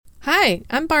Hi,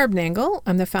 I'm Barb Nangle.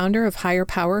 I'm the founder of Higher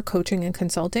Power Coaching and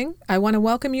Consulting. I want to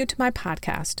welcome you to my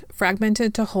podcast,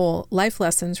 Fragmented to Whole: Life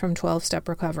Lessons from 12-Step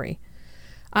Recovery.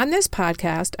 On this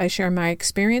podcast, I share my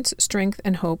experience, strength,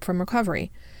 and hope from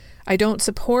recovery. I don't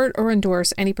support or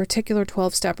endorse any particular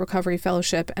 12-Step Recovery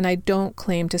Fellowship, and I don't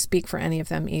claim to speak for any of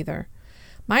them either.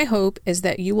 My hope is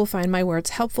that you will find my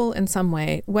words helpful in some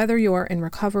way, whether you're in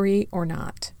recovery or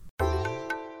not.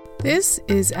 This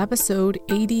is episode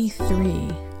 83,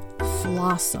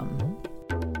 Flossom.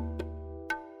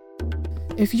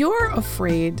 If you're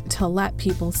afraid to let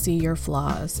people see your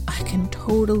flaws, I can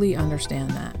totally understand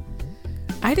that.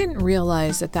 I didn't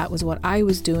realize that that was what I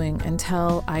was doing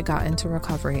until I got into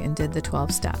recovery and did the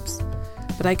 12 steps.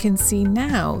 But I can see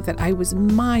now that I was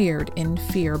mired in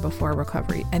fear before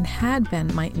recovery and had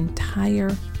been my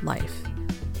entire life.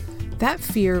 That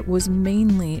fear was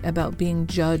mainly about being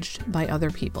judged by other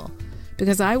people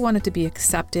because I wanted to be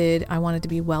accepted, I wanted to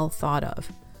be well thought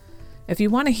of. If you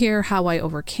want to hear how I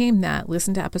overcame that,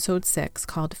 listen to episode 6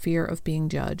 called Fear of Being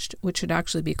Judged, which should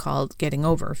actually be called Getting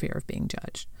Over Fear of Being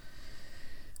Judged.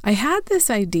 I had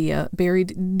this idea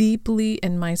buried deeply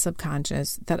in my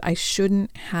subconscious that I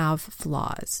shouldn't have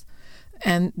flaws,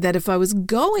 and that if I was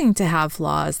going to have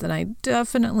flaws, then I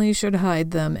definitely should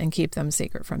hide them and keep them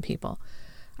secret from people.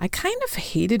 I kind of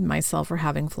hated myself for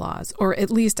having flaws, or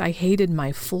at least I hated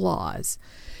my flaws.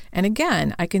 And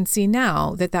again, I can see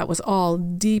now that that was all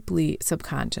deeply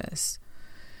subconscious.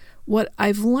 What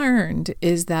I've learned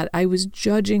is that I was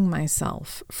judging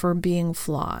myself for being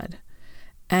flawed.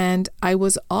 And I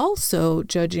was also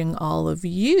judging all of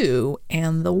you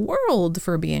and the world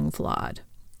for being flawed.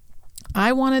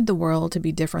 I wanted the world to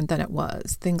be different than it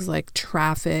was. Things like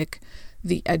traffic,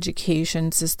 the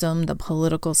education system, the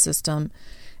political system,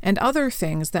 and other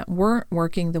things that weren't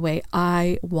working the way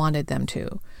I wanted them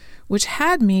to, which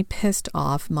had me pissed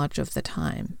off much of the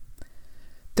time.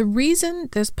 The reason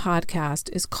this podcast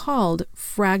is called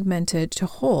Fragmented to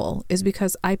Whole is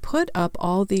because I put up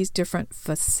all these different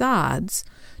facades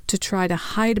to try to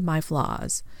hide my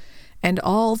flaws, and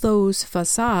all those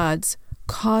facades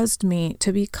caused me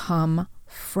to become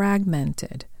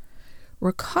fragmented.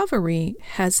 Recovery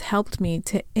has helped me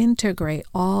to integrate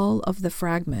all of the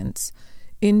fragments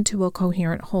into a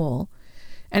coherent whole,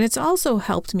 and it's also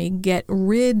helped me get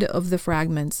rid of the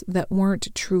fragments that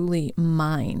weren't truly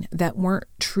mine, that weren't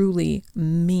truly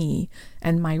me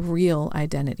and my real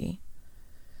identity.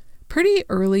 Pretty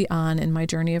early on in my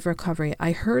journey of recovery,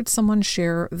 I heard someone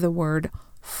share the word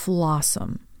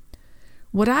flossom.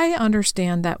 What I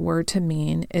understand that word to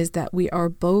mean is that we are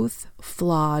both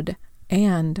flawed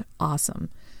and awesome.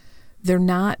 They're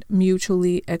not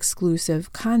mutually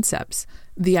exclusive concepts.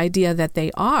 The idea that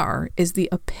they are is the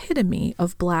epitome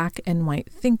of black and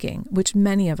white thinking, which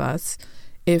many of us,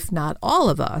 if not all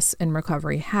of us, in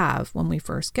recovery have when we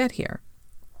first get here.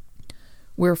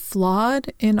 We're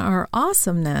flawed in our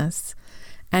awesomeness,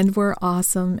 and we're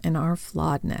awesome in our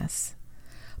flawedness.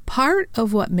 Part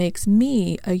of what makes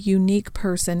me a unique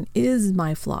person is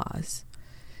my flaws.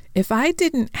 If I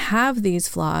didn't have these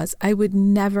flaws, I would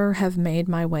never have made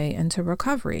my way into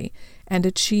recovery and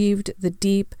achieved the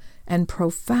deep and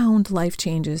profound life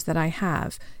changes that I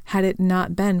have, had it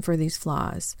not been for these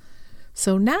flaws.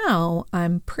 So now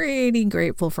I'm pretty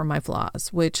grateful for my flaws,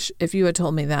 which if you had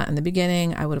told me that in the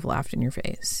beginning, I would have laughed in your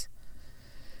face.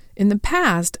 In the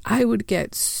past, I would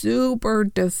get super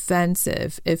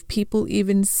defensive if people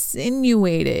even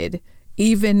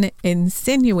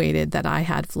insinuated that I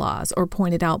had flaws or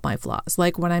pointed out my flaws.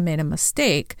 Like when I made a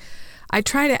mistake, I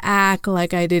try to act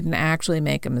like I didn't actually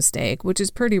make a mistake, which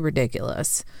is pretty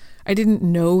ridiculous. I didn't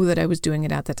know that I was doing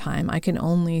it at the time. I can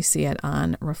only see it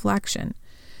on reflection.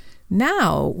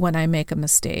 Now, when I make a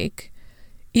mistake,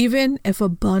 even if a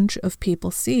bunch of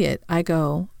people see it, I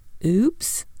go,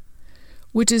 oops,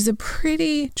 which is a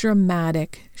pretty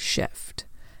dramatic shift.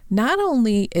 Not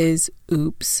only is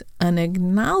oops an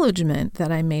acknowledgement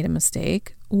that I made a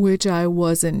mistake, which I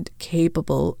wasn't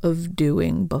capable of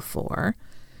doing before,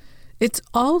 it's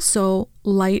also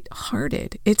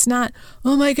lighthearted. It's not,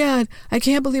 oh my God, I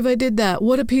can't believe I did that.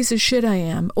 What a piece of shit I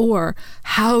am. Or,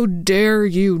 how dare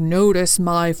you notice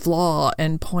my flaw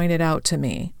and point it out to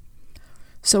me.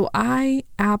 So I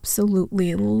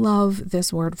absolutely love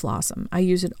this word flossom. I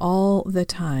use it all the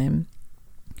time.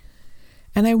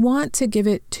 And I want to give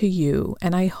it to you,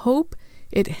 and I hope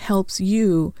it helps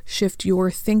you shift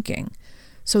your thinking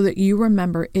so that you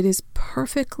remember it is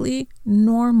perfectly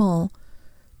normal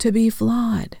to be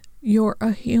flawed. You're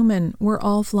a human. We're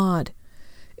all flawed.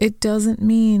 It doesn't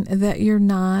mean that you're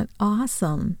not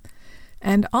awesome.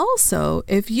 And also,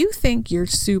 if you think you're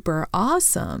super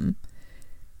awesome,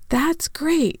 That's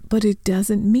great, but it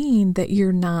doesn't mean that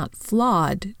you're not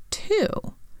flawed too.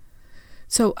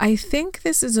 So I think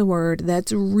this is a word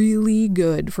that's really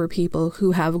good for people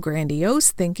who have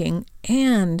grandiose thinking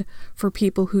and for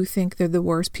people who think they're the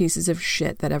worst pieces of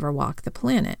shit that ever walked the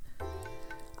planet.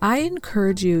 I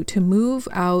encourage you to move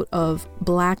out of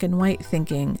black and white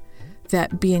thinking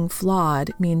that being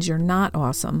flawed means you're not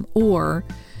awesome, or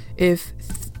if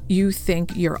you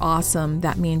think you're awesome,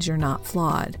 that means you're not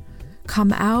flawed.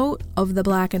 Come out of the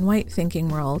black and white thinking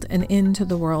world and into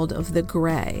the world of the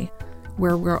gray,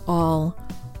 where we're all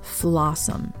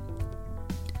flawsome.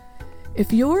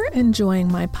 If you're enjoying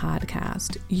my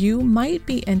podcast, you might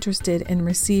be interested in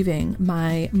receiving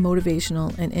my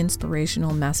motivational and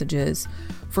inspirational messages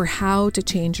for how to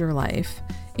change your life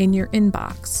in your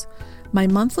inbox. My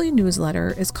monthly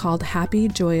newsletter is called Happy,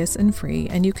 Joyous, and Free,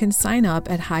 and you can sign up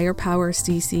at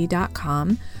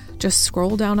higherpowercc.com. Just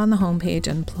scroll down on the homepage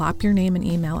and plop your name and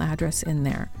email address in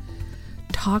there.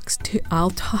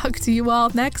 I'll talk to you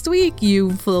all next week, you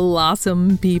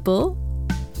flawsome people.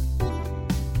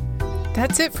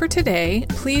 That's it for today.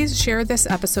 Please share this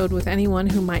episode with anyone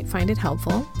who might find it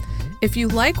helpful. If you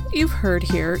like what you've heard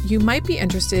here, you might be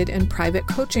interested in private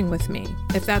coaching with me.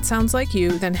 If that sounds like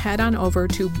you, then head on over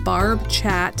to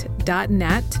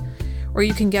barbchat.net, or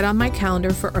you can get on my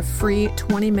calendar for a free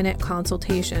 20-minute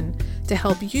consultation to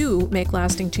help you make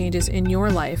lasting changes in your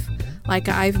life, like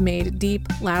I've made deep,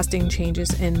 lasting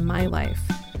changes in my life.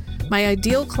 My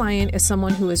ideal client is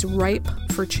someone who is ripe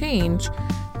for change,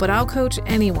 but I'll coach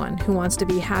anyone who wants to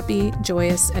be happy,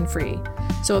 joyous, and free.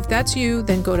 So if that's you,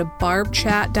 then go to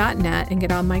barbchat.net and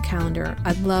get on my calendar.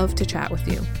 I'd love to chat with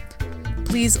you.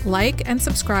 Please like and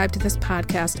subscribe to this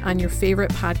podcast on your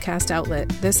favorite podcast outlet.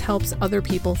 This helps other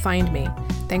people find me.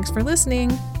 Thanks for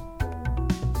listening.